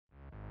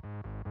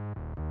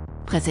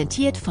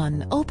Präsentiert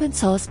von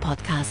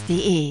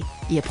opensourcepodcast.de,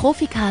 Ihr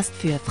Proficast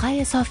für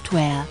freie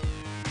Software.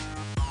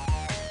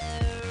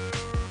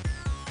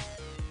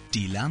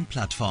 Die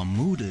Lernplattform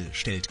Moodle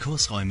stellt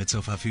Kursräume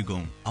zur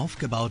Verfügung,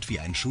 aufgebaut wie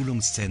ein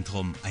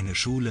Schulungszentrum, eine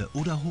Schule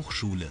oder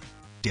Hochschule.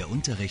 Der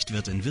Unterricht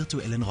wird in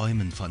virtuellen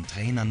Räumen von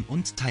Trainern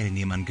und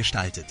Teilnehmern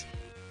gestaltet.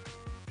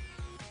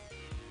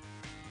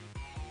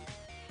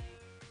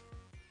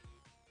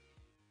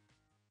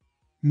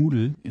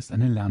 Moodle ist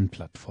eine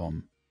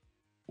Lernplattform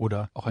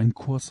oder auch ein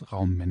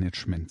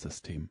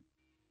Kursraummanagementsystem.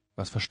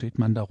 Was versteht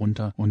man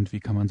darunter und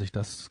wie kann man sich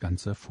das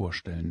Ganze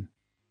vorstellen?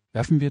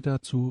 Werfen wir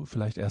dazu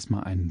vielleicht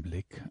erstmal einen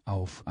Blick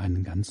auf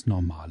ein ganz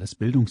normales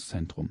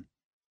Bildungszentrum.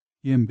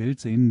 Hier im Bild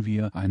sehen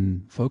wir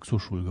ein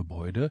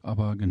Volkshochschulgebäude,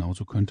 aber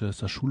genauso könnte es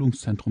das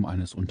Schulungszentrum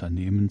eines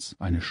Unternehmens,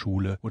 eine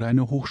Schule oder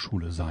eine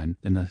Hochschule sein,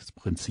 denn das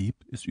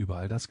Prinzip ist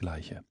überall das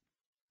gleiche.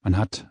 Man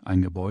hat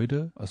ein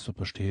Gebäude, das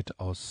besteht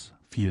aus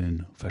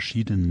vielen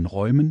verschiedenen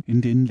Räumen,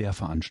 in denen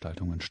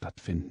Lehrveranstaltungen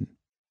stattfinden,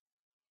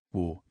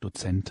 wo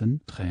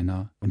Dozenten,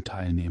 Trainer und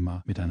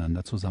Teilnehmer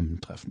miteinander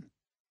zusammentreffen.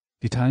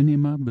 Die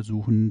Teilnehmer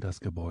besuchen das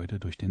Gebäude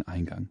durch den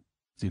Eingang.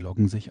 Sie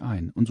loggen sich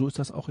ein und so ist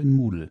das auch in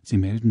Moodle. Sie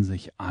melden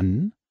sich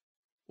an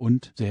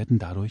und werden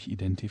dadurch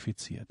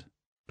identifiziert.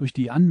 Durch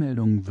die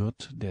Anmeldung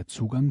wird der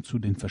Zugang zu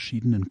den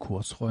verschiedenen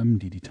Kursräumen,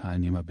 die die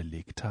Teilnehmer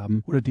belegt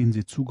haben oder denen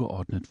sie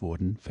zugeordnet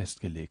wurden,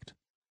 festgelegt.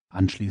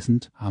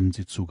 Anschließend haben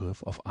sie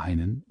Zugriff auf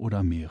einen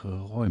oder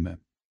mehrere Räume.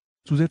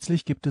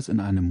 Zusätzlich gibt es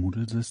in einem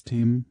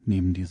Moodle-System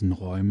neben diesen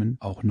Räumen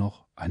auch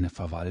noch eine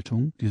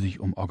Verwaltung, die sich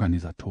um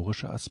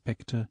organisatorische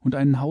Aspekte und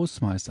einen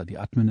Hausmeister, die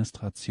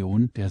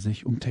Administration, der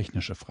sich um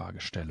technische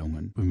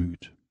Fragestellungen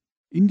bemüht.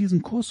 In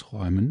diesen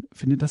Kursräumen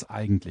findet das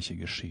eigentliche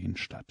Geschehen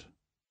statt.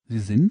 Sie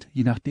sind,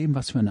 je nachdem,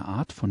 was für eine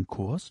Art von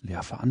Kurs,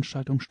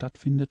 Lehrveranstaltung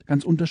stattfindet,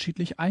 ganz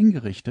unterschiedlich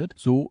eingerichtet,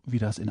 so wie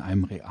das in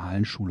einem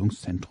realen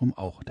Schulungszentrum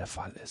auch der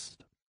Fall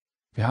ist.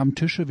 Wir haben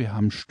Tische, wir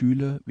haben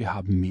Stühle, wir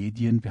haben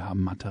Medien, wir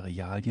haben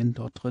Materialien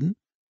dort drin.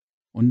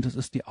 Und es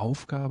ist die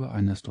Aufgabe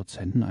eines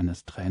Dozenten,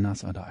 eines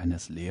Trainers oder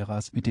eines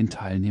Lehrers, mit den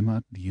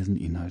Teilnehmern diesen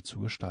Inhalt zu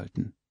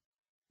gestalten.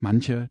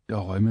 Manche der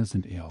Räume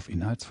sind eher auf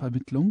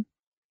Inhaltsvermittlung,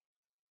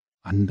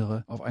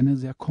 andere auf eine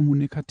sehr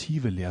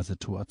kommunikative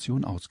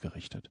Lehrsituation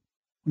ausgerichtet.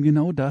 Und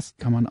genau das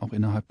kann man auch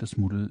innerhalb des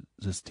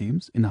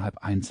Moodle-Systems, innerhalb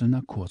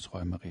einzelner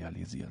Kursräume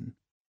realisieren.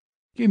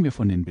 Gehen wir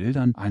von den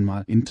Bildern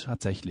einmal in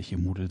tatsächliche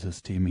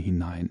Moodle-Systeme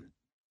hinein.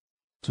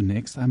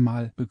 Zunächst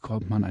einmal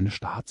bekommt man eine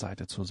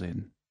Startseite zu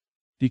sehen.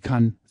 Die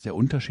kann sehr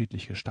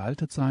unterschiedlich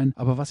gestaltet sein,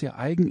 aber was ihr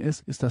eigen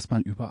ist, ist, dass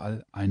man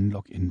überall einen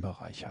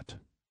Login-Bereich hat.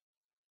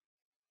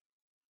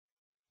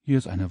 Hier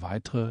ist eine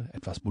weitere,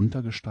 etwas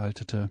bunter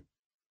gestaltete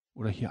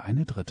oder hier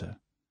eine dritte.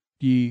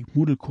 Die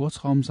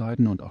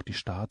Moodle-Kursraumseiten und auch die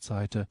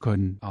Startseite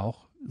können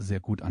auch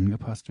sehr gut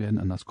angepasst werden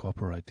an das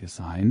Corporate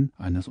Design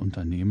eines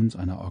Unternehmens,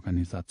 einer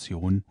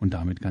Organisation und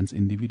damit ganz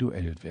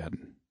individuell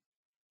werden.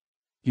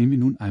 Gehen wir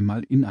nun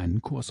einmal in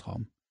einen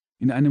Kursraum.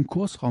 In einem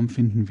Kursraum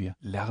finden wir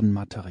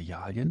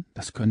Lernmaterialien,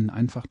 das können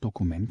einfach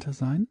Dokumente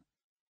sein,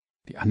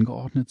 die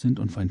angeordnet sind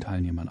und von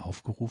Teilnehmern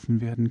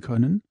aufgerufen werden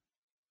können.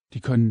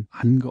 Die können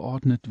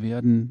angeordnet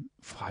werden,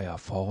 freier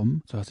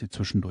Form, sodass sie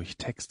zwischendurch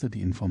Texte,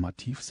 die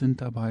informativ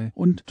sind dabei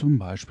und zum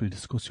Beispiel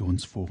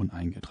Diskussionsforen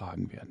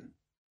eingetragen werden.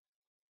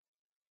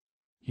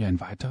 Hier ein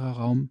weiterer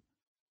Raum,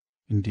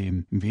 in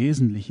dem im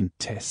Wesentlichen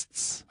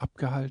Tests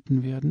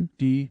abgehalten werden,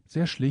 die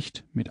sehr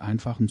schlicht mit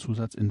einfachen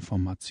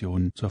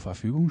Zusatzinformationen zur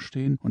Verfügung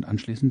stehen und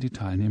anschließend die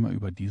Teilnehmer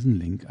über diesen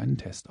Link einen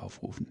Test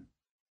aufrufen.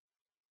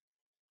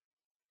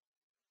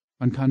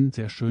 Man kann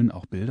sehr schön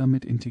auch Bilder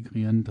mit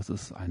integrieren. Das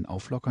ist ein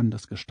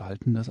auflockerndes,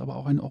 gestaltendes, aber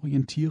auch ein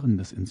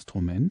orientierendes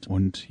Instrument.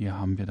 Und hier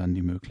haben wir dann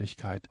die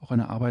Möglichkeit, auch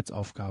eine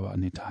Arbeitsaufgabe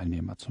an die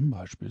Teilnehmer zum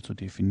Beispiel zu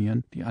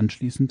definieren, die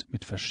anschließend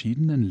mit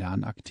verschiedenen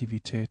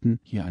Lernaktivitäten,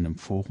 hier einem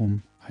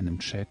Forum, einem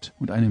Chat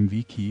und einem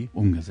Wiki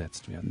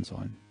umgesetzt werden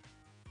sollen.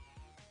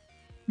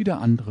 Wieder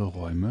andere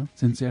Räume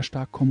sind sehr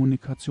stark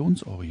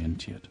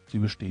kommunikationsorientiert. Sie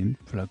bestehen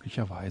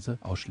möglicherweise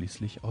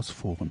ausschließlich aus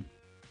Foren.